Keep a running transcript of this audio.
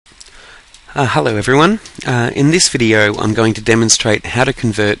Hello everyone. In this video I'm going to demonstrate how to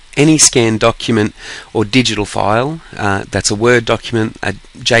convert any scanned document or digital file, that's a Word document, a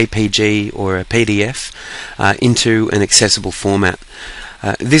JPG or a PDF, into an accessible format.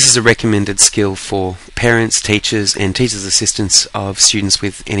 This is a recommended skill for parents, teachers and teachers' assistants of students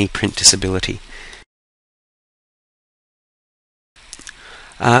with any print disability.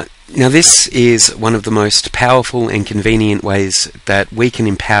 Now this is one of the most powerful and convenient ways that we can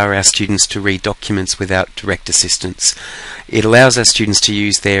empower our students to read documents without direct assistance. It allows our students to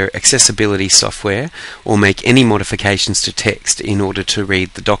use their accessibility software or make any modifications to text in order to read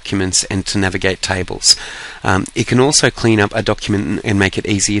the documents and to navigate tables. It can also clean up a document and make it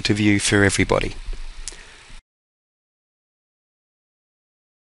easier to view for everybody.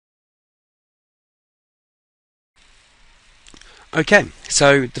 Okay,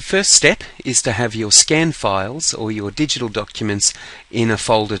 so the first step is to have your scan files or your digital documents in a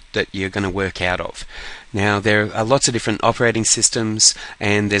folder that you're going to work out of. Now there are lots of different operating systems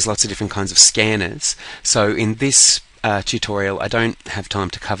and there's lots of different kinds of scanners. So in this tutorial I don't have time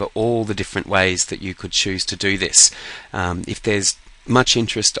to cover all the different ways that you could choose to do this. If there's much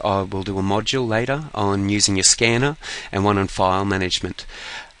interest, I will do a module later on using your scanner and one on file management.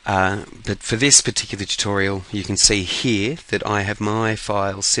 But for this particular tutorial you can see here that I have my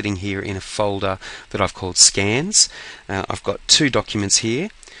files sitting here in a folder that I've called scans. I've got two documents here.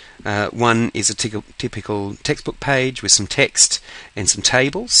 One is a typical textbook page with some text and some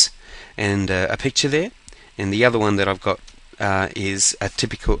tables and a picture there, and the other one that I've got is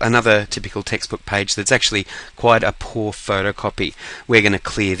another typical textbook page that's actually quite a poor photocopy. We're going to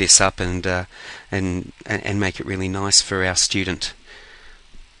clear this up and make it really nice for our student.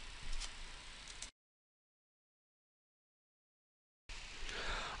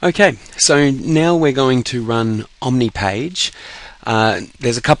 Okay, so now we're going to run Omnipage.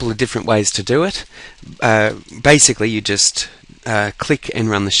 There's a couple of different ways to do it. Basically you just click and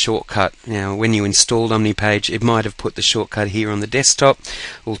run the shortcut. Now when you installed Omnipage it might have put the shortcut here on the desktop.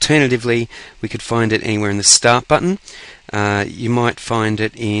 Alternatively we could find it anywhere in the Start button. You might find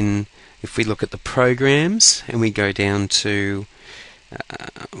it in, if we look at the programs and we go down to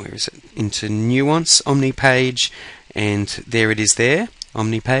where is it, into Nuance, Omnipage, and there it is there,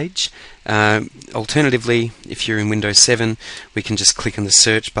 Omnipage. Alternatively, if you're in Windows 7 we can just click on the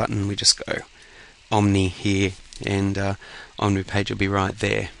search button, we just go Omni here and Omnipage will be right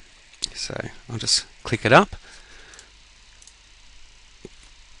there. So I'll just click it up.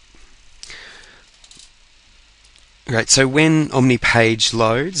 Right, so when Omnipage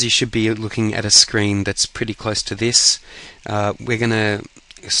loads you should be looking at a screen that's pretty close to this. We're going to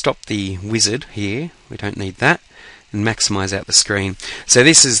stop the wizard here, we don't need that, and maximize out the screen. So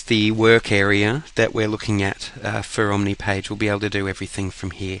this is the work area that we're looking at for Omnipage. We'll be able to do everything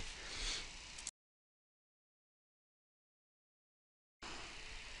from here.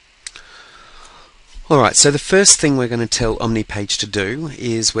 Alright, so the first thing we're going to tell Omnipage to do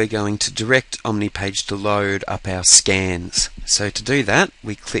is we're going to direct Omnipage to load up our scans. So to do that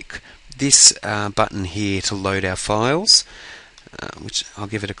we click this button here to load our files, which I'll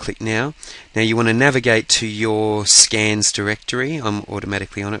give it a click now. Now you want to navigate to your scans directory. I'm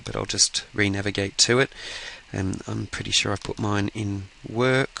automatically on it but I'll just re-navigate to it, and I'm pretty sure I've put mine in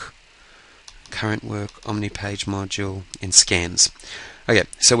work, current work, Omnipage module and scans. Okay,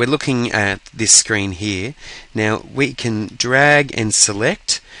 so we're looking at this screen here. Now we can drag and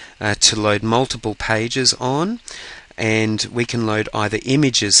select to load multiple pages on, and we can load either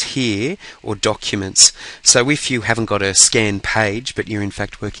images here or documents. So if you haven't got a scanned page but you're in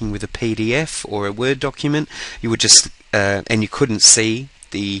fact working with a PDF or a Word document, you would just and you couldn't see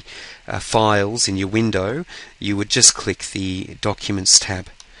the files in your window, you would just click the Documents tab.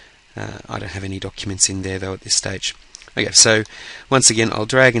 I don't have any documents in there though at this stage. Okay, so once again I'll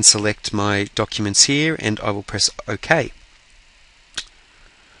drag and select my documents here and I will press OK.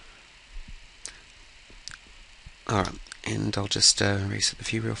 Alright, and I'll just reset the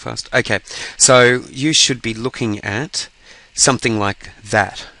view real fast. Okay, so you should be looking at something like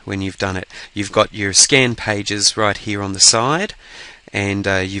that when you've done it. You've got your scan pages right here on the side, and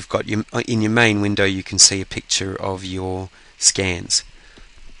you've got in your main window you can see a picture of your scans.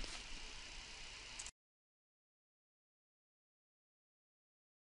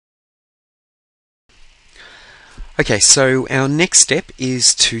 Okay, so our next step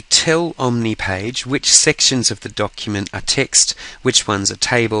is to tell Omnipage which sections of the document are text, which ones are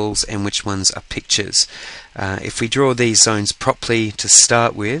tables, and which ones are pictures. If we draw these zones properly to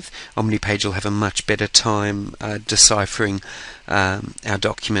start with, Omnipage will have a much better time deciphering our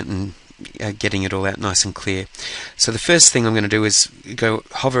document and getting it all out nice and clear. So the first thing I'm going to do is go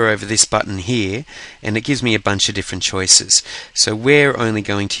hover over this button here, and it gives me a bunch of different choices. So we're only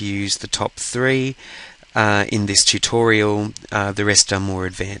going to use the top 3 in this tutorial. The rest are more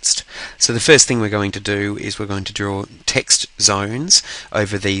advanced. So the first thing we're going to do is we're going to draw text zones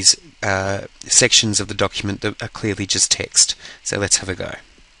over these sections of the document that are clearly just text. So let's have a go.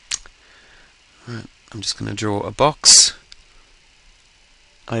 Right, I'm just going to draw a box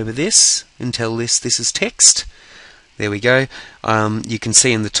over this and tell this is text. There we go. You can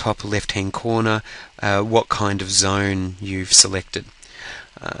see in the top left hand corner what kind of zone you've selected.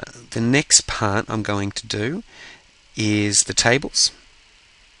 The next part I'm going to do is the tables.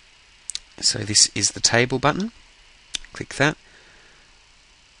 So this is the table button. Click that,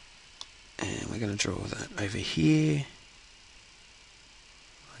 and we're going to draw that over here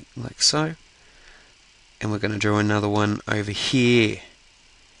like so, and we're going to draw another one over here.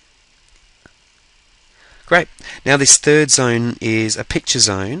 Great. Now this third zone is a picture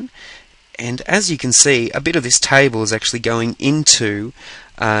zone, and as you can see, a bit of this table is actually going into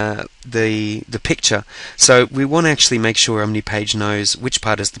the picture. So we want to actually make sure Omnipage knows which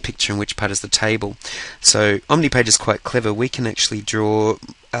part is the picture and which part is the table. So Omnipage is quite clever. We can actually draw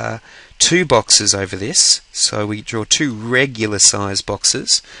 2 boxes over this. So we draw 2 regular size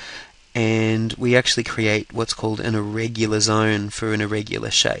boxes, and we actually create what's called an irregular zone for an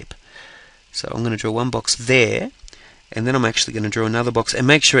irregular shape. So I'm going to draw one box there, and then I'm actually going to draw another box and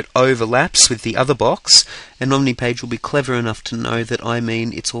make sure it overlaps with the other box, and Omnipage will be clever enough to know that I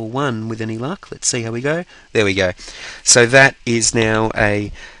mean it's all one with any luck. Let's see how we go. There we go. So that is now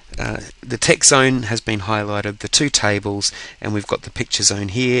the text zone has been highlighted, the 2 tables, and we've got the picture zone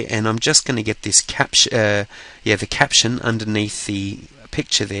here, and I'm just going to get this the caption underneath the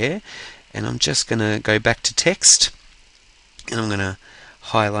picture there, and I'm just going to go back to text, and I'm going to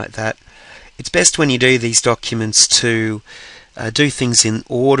highlight that. It's best when you do these documents to do things in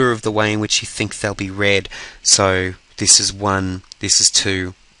order of the way in which you think they'll be read. So this is 1, this is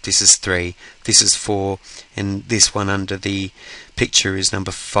 2, this is 3, this is 4, and this one under the picture is number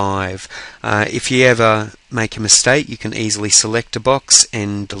 5. If you ever make a mistake, you can easily select a box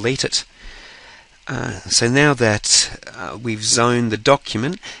and delete it. So now that we've zoned the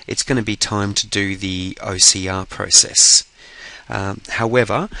document, it's going to be time to do the OCR process.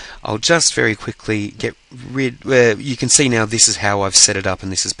 However, I'll just very quickly get rid. You can see now this is how I've set it up, and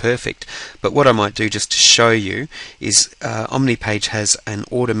this is perfect. But what I might do just to show you is Omnipage has an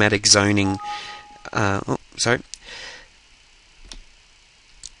automatic zoning.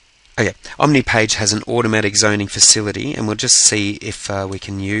 Omnipage has an automatic zoning facility, and we'll just see if we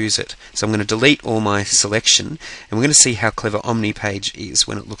can use it. So I'm going to delete all my selection, and we're going to see how clever Omnipage is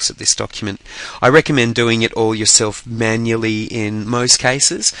when it looks at this document. I recommend doing it all yourself manually in most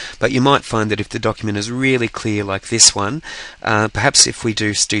cases, but you might find that if the document is really clear like this one, perhaps if we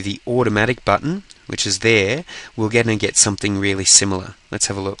do the automatic button, which is there, we're going to get something really similar. Let's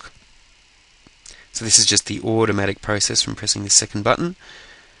have a look. So this is just the automatic process from pressing the second button.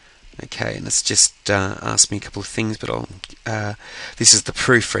 Okay, and it's just asked me a couple of things, but this is the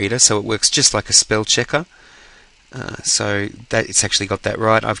proofreader, so it works just like a spell checker. So that it's actually got that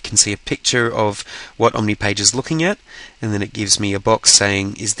right. I can see a picture of what Omnipage is looking at, and then it gives me a box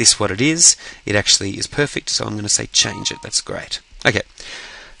saying, is this what it is? It actually is perfect, so I'm going to say change it. That's great. Okay,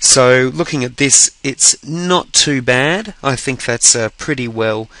 so looking at this, it's not too bad. I think that's pretty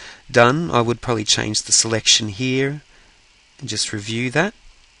well done. I would probably change the selection here and just review that,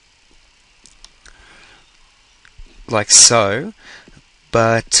 like so.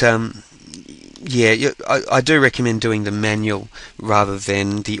 But yeah, I do recommend doing the manual rather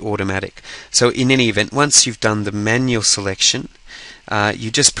than the automatic. So in any event, once you've done the manual selection, you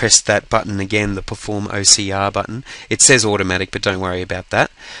just press that button again, the Perform OCR button. It says automatic, but don't worry about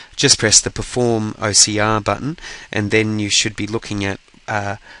that. Just press the Perform OCR button, and then you should be looking at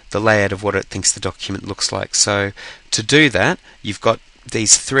the layout of what it thinks the document looks like. So to do that, you've got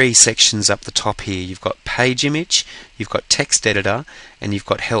these 3 sections up the top here. You've got page image, you've got text editor, and you've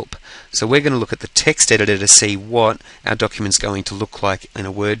got help. So we're going to look at the text editor to see what our document's going to look like in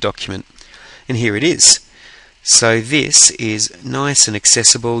a Word document. And here it is. So this is nice and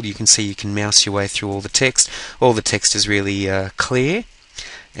accessible. You can see you can mouse your way through all the text. All the text is really clear.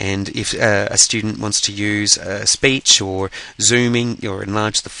 And if a student wants to use speech or zooming or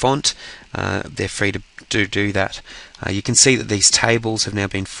enlarge the font, they're free to do that. You can see that these tables have now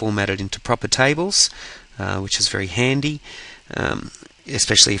been formatted into proper tables, which is very handy,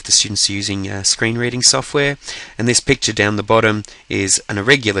 especially if the student's using screen reading software. And this picture down the bottom is an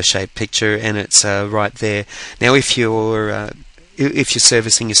irregular shaped picture, and it's right there. Now if if you're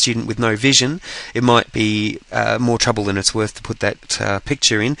servicing a student with no vision, it might be more trouble than it's worth to put that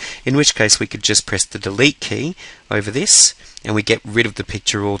picture in which case we could just press the delete key over this and we get rid of the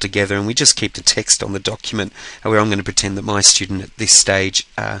picture altogether, and we just keep the text on the document, where I'm going to pretend that my student at this stage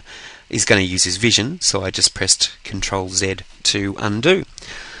is going to use his vision, so I just pressed Control Z to undo.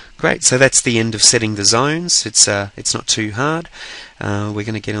 Great, so that's the end of setting the zones. It's not too hard. We're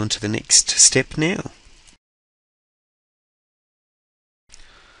going to get on to the next step now.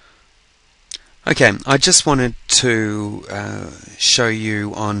 Okay, I just wanted to show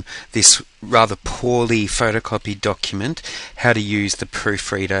you on this rather poorly photocopied document how to use the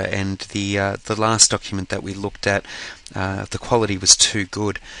proofreader, and the last document that we looked at, the quality was too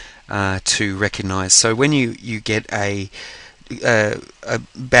good to recognize. So when you get a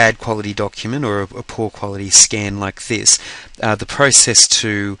bad quality document or a poor quality scan like this, the process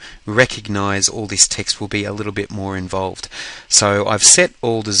to recognize all this text will be a little bit more involved. So I've set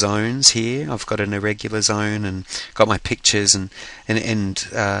all the zones here. I've got an irregular zone and got my pictures, and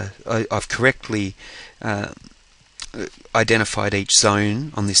I've correctly identified each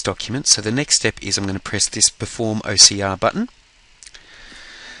zone on this document. So the next step is I'm going to press this Perform OCR button,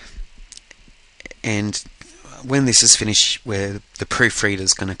 and when this is finished, where the proofreader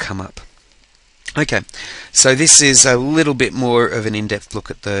is going to come up. Okay, so this is a little bit more of an in-depth look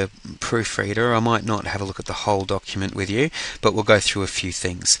at the proofreader. I might not have a look at the whole document with you, but we'll go through a few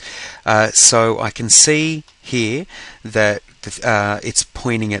things. So I can see here that it's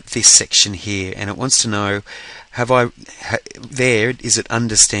pointing at this section here, and it wants to know, is it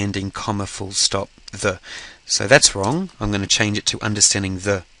understanding, comma, full stop, the. So that's wrong. I'm going to change it to understanding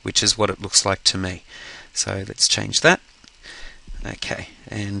the, which is what it looks like to me. So let's change that. Okay,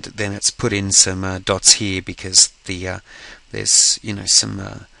 and then it's put in some dots here because there's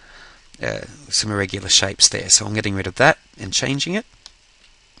some irregular shapes there. So I'm getting rid of that and changing it.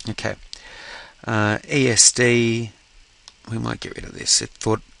 Okay, ESD, we might get rid of this. It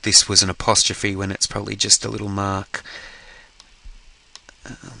thought this was an apostrophe when it's probably just a little mark.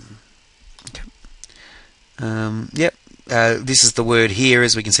 Yep. This is the word here.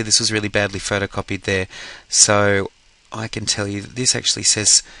 As we can see, this was really badly photocopied there. So I can tell you that this actually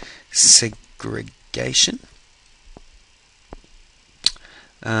says segregation.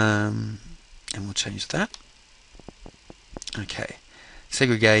 And we'll change that. Okay.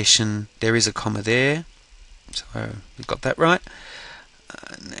 Segregation. There is a comma there. So we've got that right.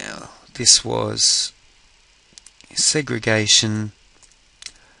 Now, this was segregation,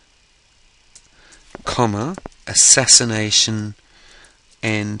 comma, assassination,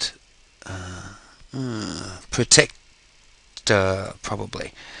 and protector,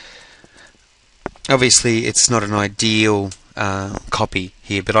 probably. Obviously it's not an ideal copy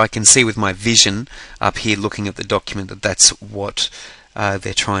here, but I can see with my vision up here looking at the document that that's what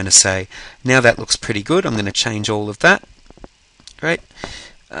they're trying to say. Now that looks pretty good. I'm going to change all of that. Great.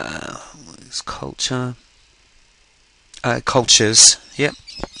 It's culture. Cultures. Yep.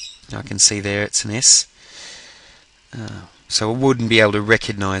 I can see there it's an S. So I wouldn't be able to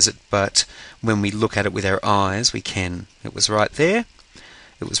recognize it, but when we look at it with our eyes, we can. It was right there.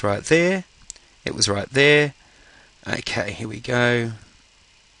 It was right there. It was right there. Okay, here we go.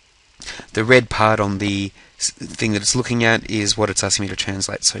 The red part on the thing that it's looking at is what it's asking me to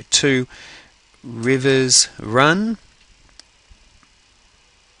translate. So, 2 rivers run.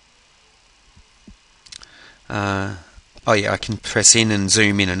 Oh yeah, I can press in and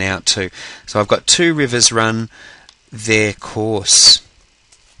zoom in and out too. So I've got 2 rivers run their course.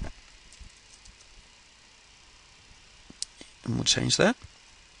 And we'll change that.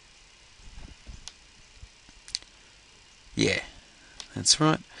 Yeah, that's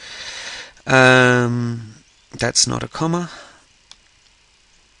right. That's not a comma.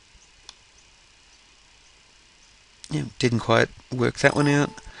 Yeah, didn't quite work that one out.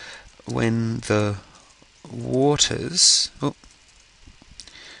 When the waters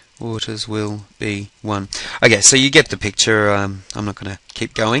will be 1. Okay, so you get the picture. I'm not going to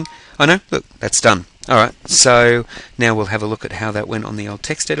keep going. Oh no, look, that's done. Alright, so now we'll have a look at how that went on the old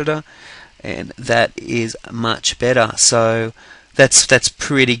text editor, and that is much better. So that's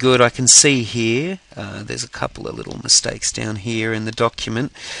pretty good. I can see here there's a couple of little mistakes down here in the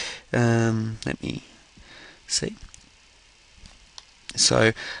document. Let me see.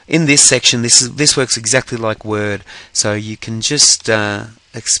 So in this section, this works exactly like Word. So you can just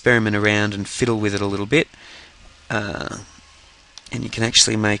experiment around and fiddle with it a little bit, and you can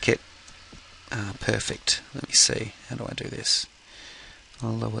actually make it perfect. Let me see. How do I do this?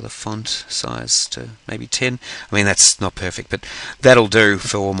 I'll lower the font size to maybe 10. I mean, that's not perfect, but that'll do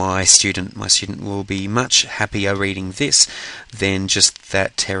for my student. My student will be much happier reading this than just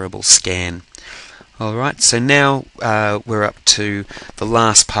that terrible scan. Alright, so now we're up to the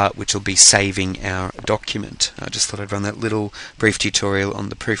last part, which will be saving our document. I just thought I'd run that little brief tutorial on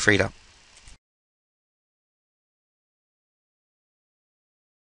the proofreader.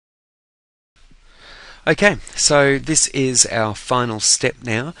 Okay, so this is our final step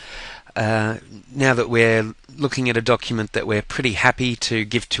now. Now that we're looking at a document that we're pretty happy to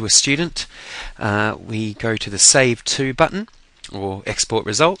give to a student, we go to the Save To button, or Export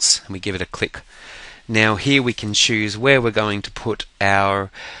Results, and we give it a click. Now here we can choose where we're going to put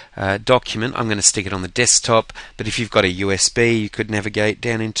our document. I'm going to stick it on the desktop, but if you've got a USB, you could navigate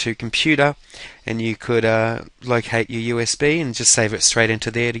down into Computer, and you could locate your USB and just save it straight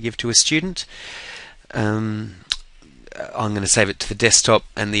into there to give to a student. I'm going to save it to the desktop,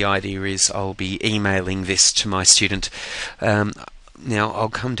 and the idea is I'll be emailing this to my student. Now I'll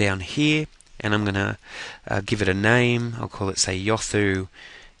come down here and I'm going to give it a name. I'll call it, say, Yothu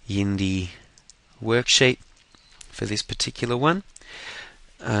Yindi worksheet for this particular one.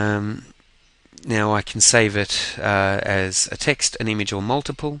 Now I can save it as a text, an image, or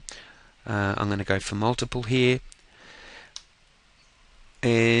multiple. I'm going to go for multiple here.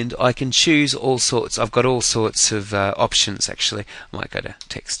 And I can choose all sorts. I've got all sorts of options actually. I might go to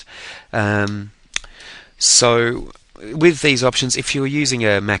text. So with these options, if you're using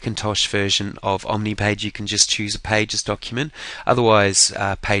a Macintosh version of Omnipage, you can just choose a Pages document. Otherwise,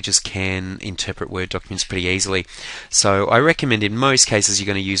 Pages can interpret Word documents pretty easily. So I recommend in most cases you're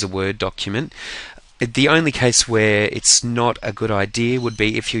going to use a Word document. The only case where it's not a good idea would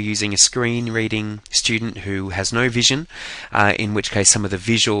be if you're using a screen reading student who has no vision, in which case some of the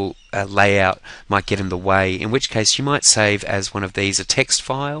visual layout might get in the way, in which case you might save as one of these a text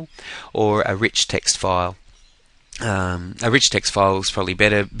file or a rich text file. A rich text file is probably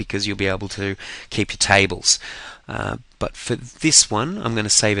better because you'll be able to keep your tables. But for this one, I'm going to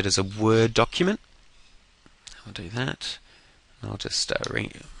save it as a Word document. I'll do that. I'll just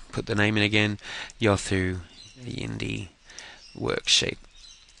put the name in again, Yothu Yindi worksheet.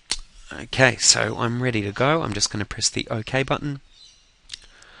 Okay, so I'm ready to go. I'm just going to press the OK button,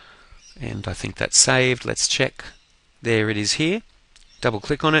 and I think that's saved. Let's check. There it is here. Double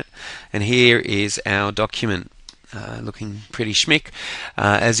click on it, and here is our document. Looking pretty schmick.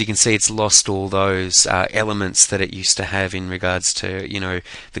 As you can see, it's lost all those elements that it used to have in regards to, you know,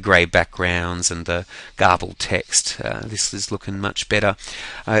 the grey backgrounds and the garbled text. This is looking much better.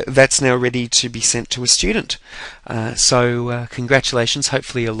 That's now ready to be sent to a student. So congratulations.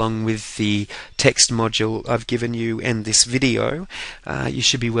 Hopefully, along with the text module I've given you and this video, you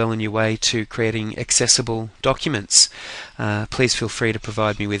should be well on your way to creating accessible documents. Please feel free to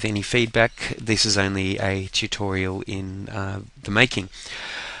provide me with any feedback. This is only a tutorial in the making.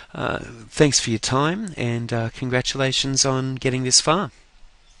 Thanks for your time, and congratulations on getting this far.